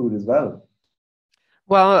and cook food as well.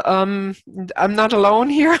 Well, I'm not alone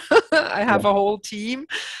here. I have a whole team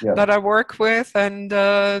that I work with, and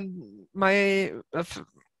my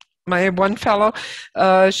one fellow,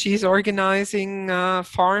 she's organizing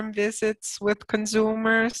farm visits with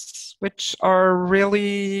consumers, which are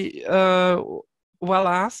really well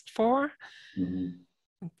asked for.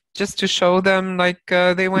 Just to show them, like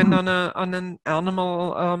they went on an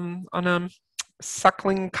animal on a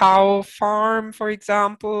suckling cow farm, for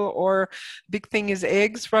example, or big thing is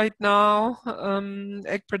eggs right now,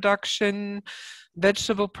 egg production,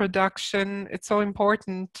 vegetable production. It's so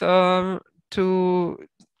important to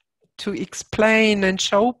explain and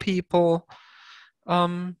show people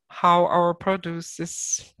how our produce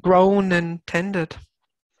is grown and tended.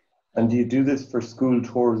 And do you do this for school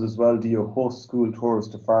tours as well? Do you host school tours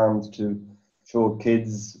to farms to show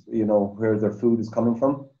kids, where their food is coming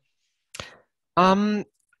from?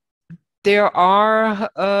 There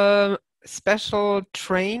are special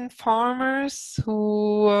trained farmers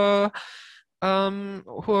who are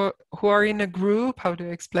in a group. How to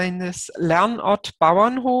explain this? Landratsamt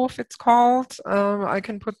Bauernhof, it's called. I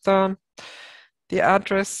can put the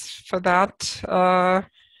address for that,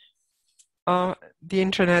 the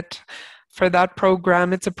internet for that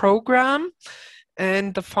program. It's a program,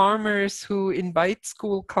 and the farmers who invite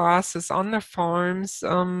school classes on their farms,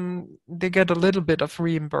 they get a little bit of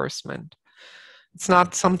reimbursement. It's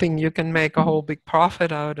not something you can make a whole big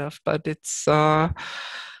profit out of, but it's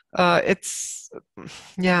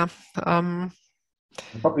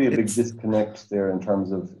probably a big disconnect there in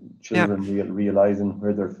terms of children realizing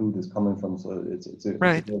where their food is coming from. So it's a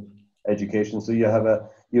good education. So you have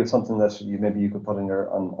something that maybe you could put in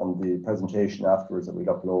there on the presentation afterwards that we'll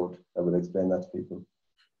upload that will explain that to people.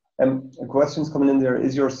 Questions coming in there.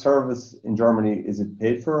 Is your service in Germany, is it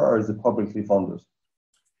paid for or is it publicly funded?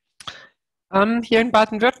 Here in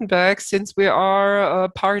Baden-Württemberg, since we are a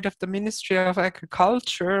part of the Ministry of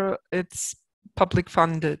Agriculture, it's public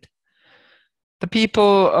funded. The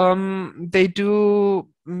people, they do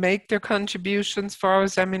make their contributions for our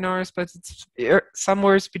seminars, but it's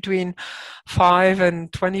somewhere between 5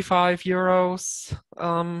 and 25 euros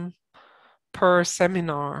per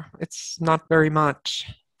seminar. It's not very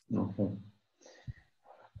much. Okay.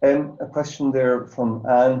 A question there from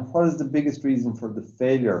Anne. What is the biggest reason for the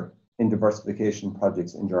failure in diversification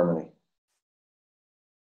projects in Germany?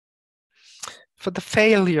 For the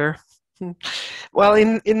failure? Well,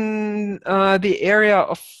 in the area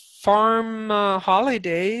of farm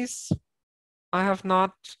holidays, I have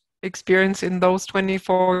not experience in those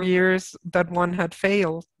 24 years that one had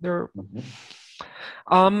failed.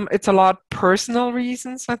 It's a lot personal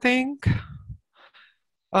reasons, I think.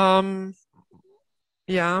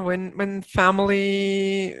 Yeah, when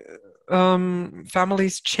families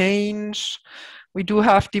change, we do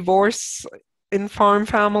have divorce in farm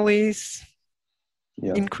families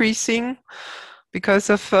increasing because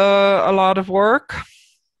of a lot of work,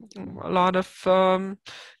 a lot of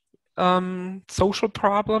social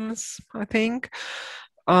problems, I think.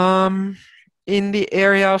 In the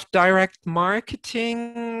area of direct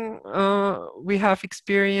marketing, we have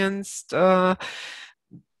experienced the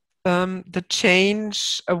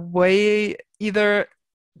change away. Either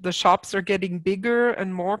the shops are getting bigger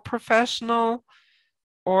and more professional,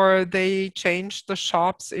 or they change the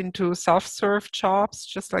shops into self-serve shops,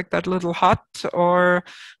 just like that little hut, or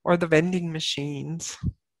the vending machines.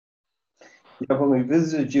 Yeah, when we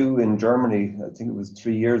visited you in Germany, I think it was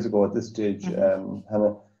 3 years ago at this stage,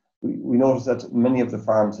 Hannah, we noticed that many of the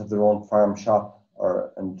farms have their own farm shop,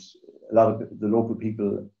 and a lot of the local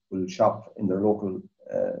people will shop in their local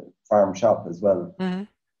farm shop as well.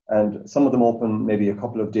 And some of them open maybe a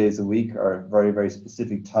couple of days a week or very, very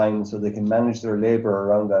specific times, so they can manage their labor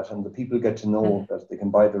around that. And the people get to know that they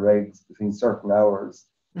can buy their eggs between certain hours.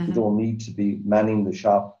 They don't need to be manning the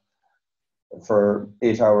shop for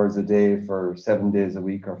 8 hours a day for 7 days a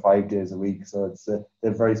week or 5 days a week. So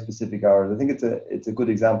they're very specific hours. I think it's a good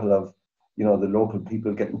example of, the local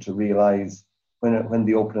people getting to realize when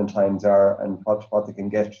the opening times are and what they can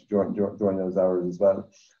get during those hours as well.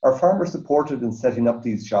 Are farmers supported in setting up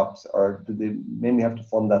these shops, or do they mainly have to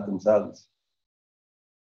fund that themselves?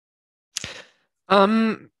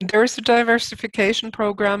 There is a diversification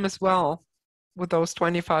program as well with those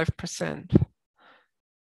 25%.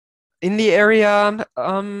 In the area,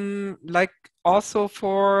 like also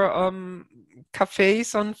for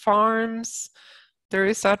cafes on farms, there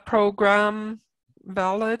is that program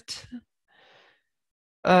valid.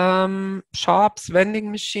 Shops,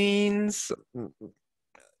 vending machines.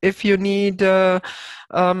 If you need,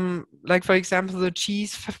 like for example, the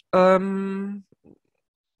cheese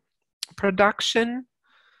production,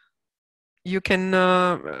 you can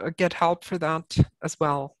get help for that as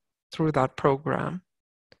well through that program.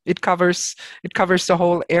 It covers the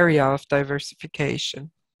whole area of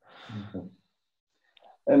diversification. Okay.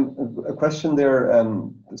 A question there,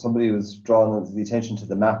 somebody was drawing the attention to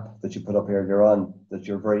the map that you put up earlier on, that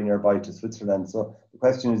you're very nearby to Switzerland. So the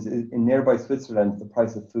question is, in nearby Switzerland, the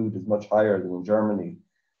price of food is much higher than in Germany.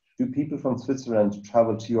 Do people from Switzerland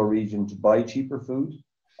travel to your region to buy cheaper food,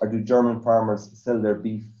 or do German farmers sell their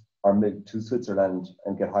beef or milk to Switzerland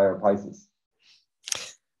and get higher prices?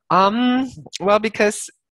 Well, because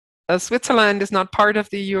Switzerland is not part of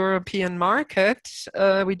the European market,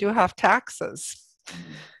 we do have taxes.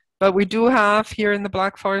 But we do have here in the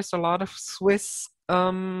Black Forest a lot of Swiss.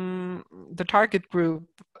 The target group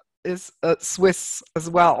is Swiss as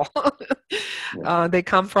well. They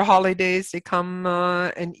come for holidays, they come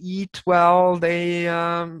and eat well, they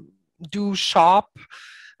do shop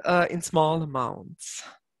in small amounts.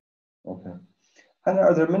 Okay. And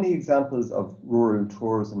are there many examples of rural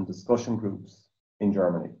tourism discussion groups in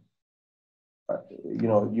Germany?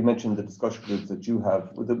 You mentioned the discussion groups that you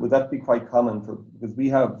have. Would that be quite common because we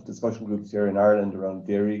have discussion groups here in Ireland around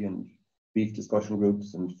dairy and beef discussion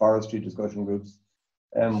groups and forestry discussion groups.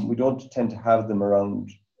 We don't tend to have them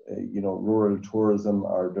around, rural tourism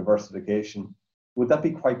or diversification. Would that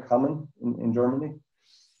be quite common in Germany?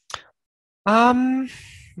 I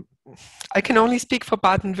can only speak for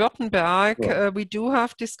Baden-Württemberg. Sure. We do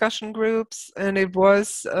have discussion groups, and it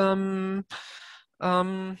was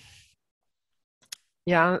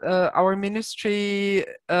our ministry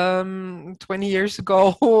 20 years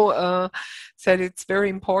ago said it's very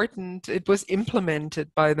important. It was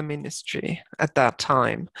implemented by the ministry at that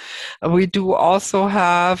time. We do also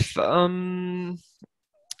have, how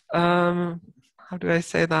do I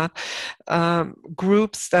say that?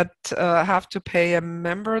 Groups that have to pay a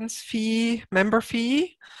member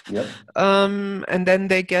fee. Yep. And then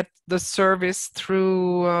they get the service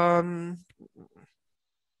through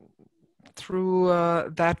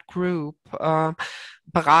that group,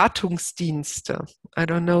 Beratungsdienste. I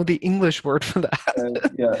don't know the English word for that.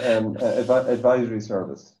 Advisory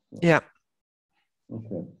service. Yeah.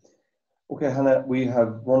 Okay, Hannah, we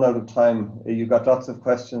have run out of time. You got lots of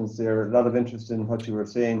questions there, a lot of interest in what you were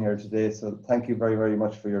saying here today. So thank you very, very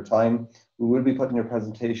much for your time. We will be putting your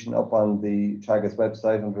presentation up on the Teagasc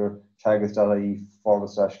website under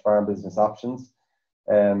teagasc.ie/farm business options.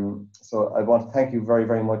 So I want to thank you very,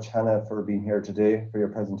 very much, Hannah, for being here today for your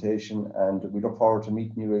presentation, and we look forward to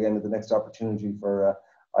meeting you again at the next opportunity for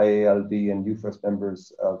IALB and UFirst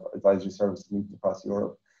members of advisory services meeting across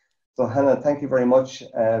Europe. So Hannah, thank you very much.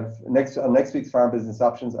 On next week's Farm Business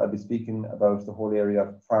Options, I'll be speaking about the whole area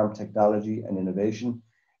of farm technology and innovation.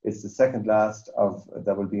 It's the second last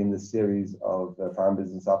that will be in this series of Farm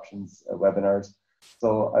Business Options webinars.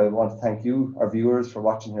 So I want to thank you, our viewers, for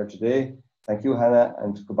watching here today. Thank you, Hannah,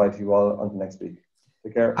 and goodbye to you all until next week.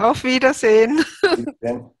 Take care. Auf Wiedersehen.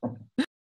 Wiedersehen.